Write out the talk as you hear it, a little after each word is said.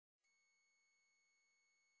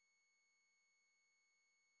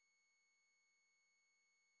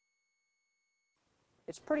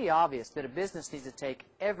It's pretty obvious that a business needs to take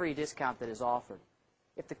every discount that is offered.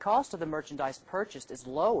 If the cost of the merchandise purchased is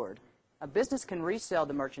lowered, a business can resell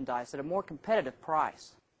the merchandise at a more competitive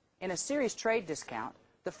price. In a series trade discount,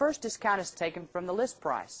 the first discount is taken from the list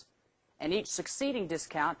price, and each succeeding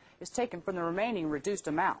discount is taken from the remaining reduced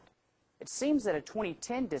amount. It seems that a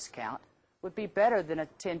 20-10 discount would be better than a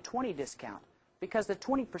 10-20 discount because the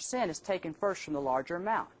 20% is taken first from the larger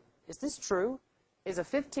amount. Is this true? Is a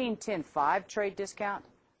 15-10-5 trade discount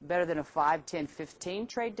better than a 5-10-15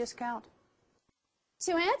 trade discount?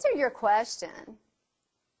 To answer your question,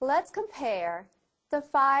 let's compare the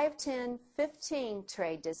 5-10-15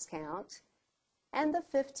 trade discount and the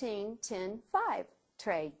 15-10-5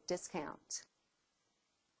 trade discount.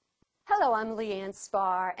 Hello, I'm Leanne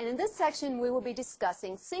Spar, and in this section we will be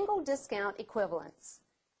discussing single discount equivalents.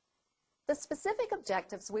 The specific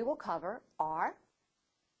objectives we will cover are: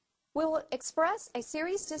 we will express a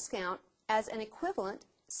series discount as an equivalent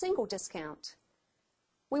single discount.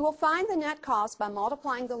 We will find the net cost by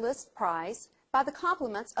multiplying the list price by the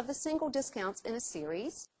complements of the single discounts in a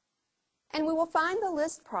series, and we will find the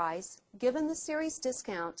list price given the series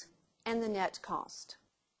discount and the net cost.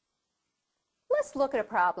 Let's look at a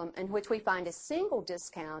problem in which we find a single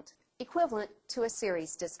discount equivalent to a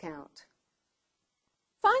series discount.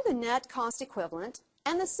 Find the net cost equivalent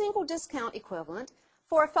and the single discount equivalent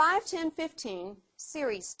for a 5-10-15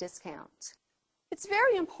 series discount. It's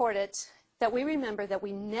very important that we remember that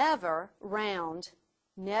we never round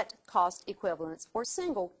net cost equivalents or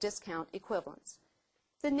single discount equivalents.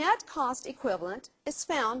 The net cost equivalent is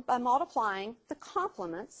found by multiplying the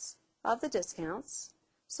complements of the discounts.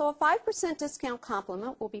 So a 5% discount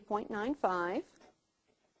complement will be 0.95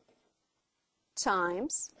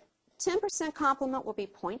 times 10% complement will be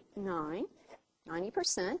 0.9,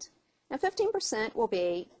 90%, and 15% will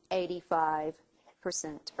be 85%, or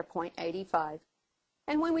 0.85.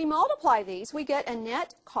 And when we multiply these, we get a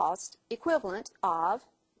net cost equivalent of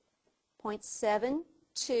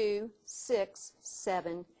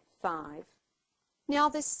 0.72675. Now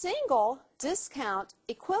the single discount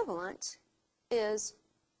equivalent is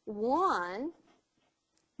 1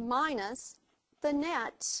 minus the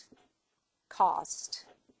net cost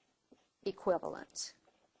equivalent.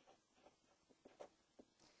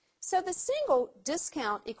 So the single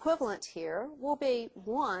discount equivalent here will be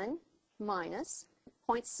 1 minus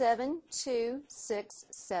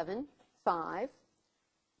 0.72675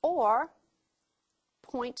 or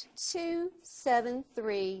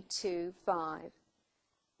 0.27325.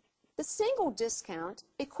 The single discount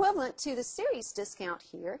equivalent to the series discount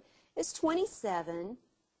here is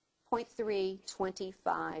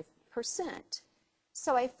 27.325%.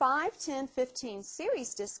 So a 5-10-15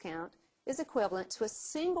 series discount is equivalent to a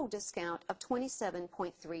single discount of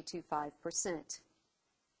 27.325%.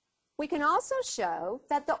 We can also show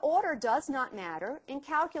that the order does not matter in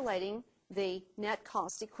calculating the net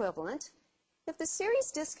cost equivalent. If the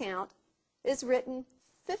series discount is written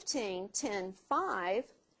 15-10-5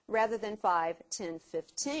 rather than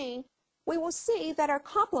 5-10-15, we will see that our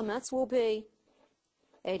complements will be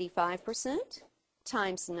 85%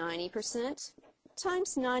 times 90%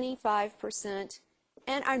 times 95%,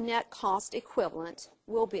 and our net cost equivalent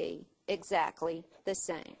will be exactly the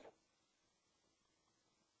same.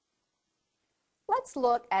 Let's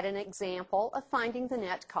look at an example of finding the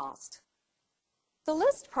net cost. The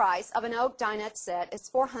list price of an oak dinette set is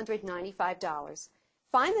 $495.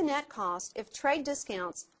 Find the net cost if trade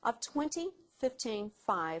discounts of 20, 15,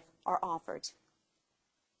 5 are offered.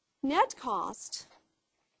 Net cost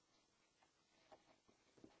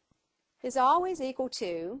is always equal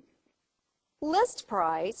to list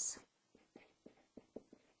price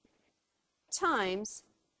times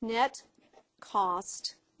net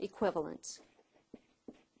cost equivalent.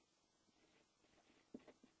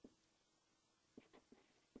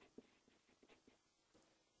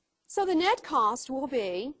 So the net cost will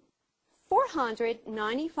be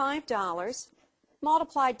 $495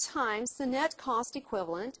 multiplied times the net cost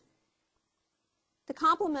equivalent. The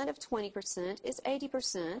complement of 20% is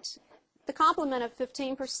 80%. The complement of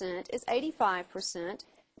 15% is 85%.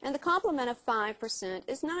 And the complement of 5%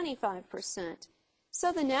 is 95%.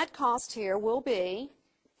 So the net cost here will be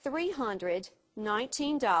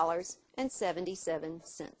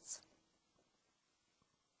 $319.77.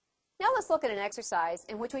 Now let's look at an exercise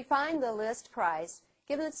in which we find the list price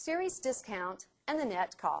given the series discount and the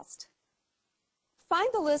net cost.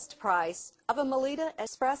 Find the list price of a Melita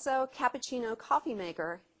Espresso Cappuccino coffee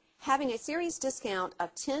maker having a series discount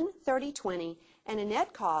of 10, 30, 20 and a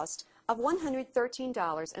net cost of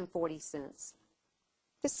 $113.40.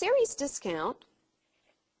 The series discount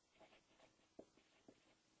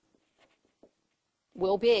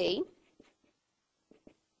will be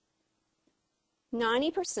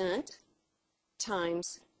 90%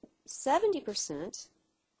 times 70%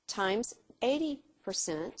 times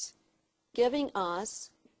 80%, giving us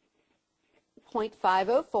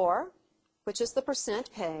 0.504, which is the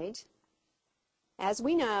percent paid. As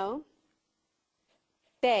we know,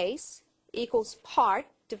 base equals part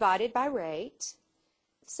divided by rate,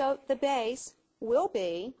 so the base will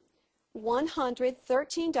be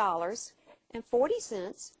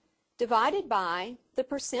 $113.40 divided by the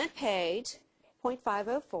percent paid,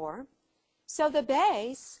 0.504. So the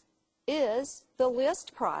base is the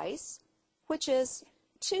list price, which is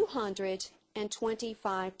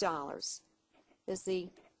 $225, is the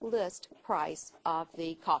list price of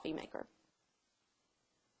the coffee maker.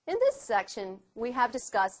 In this section, we have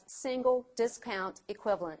discussed single discount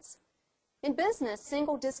equivalents. In business,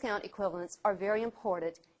 single discount equivalents are very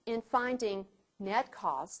important in finding net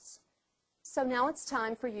costs. So now it's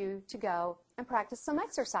time for you to go and practice some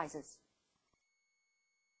exercises.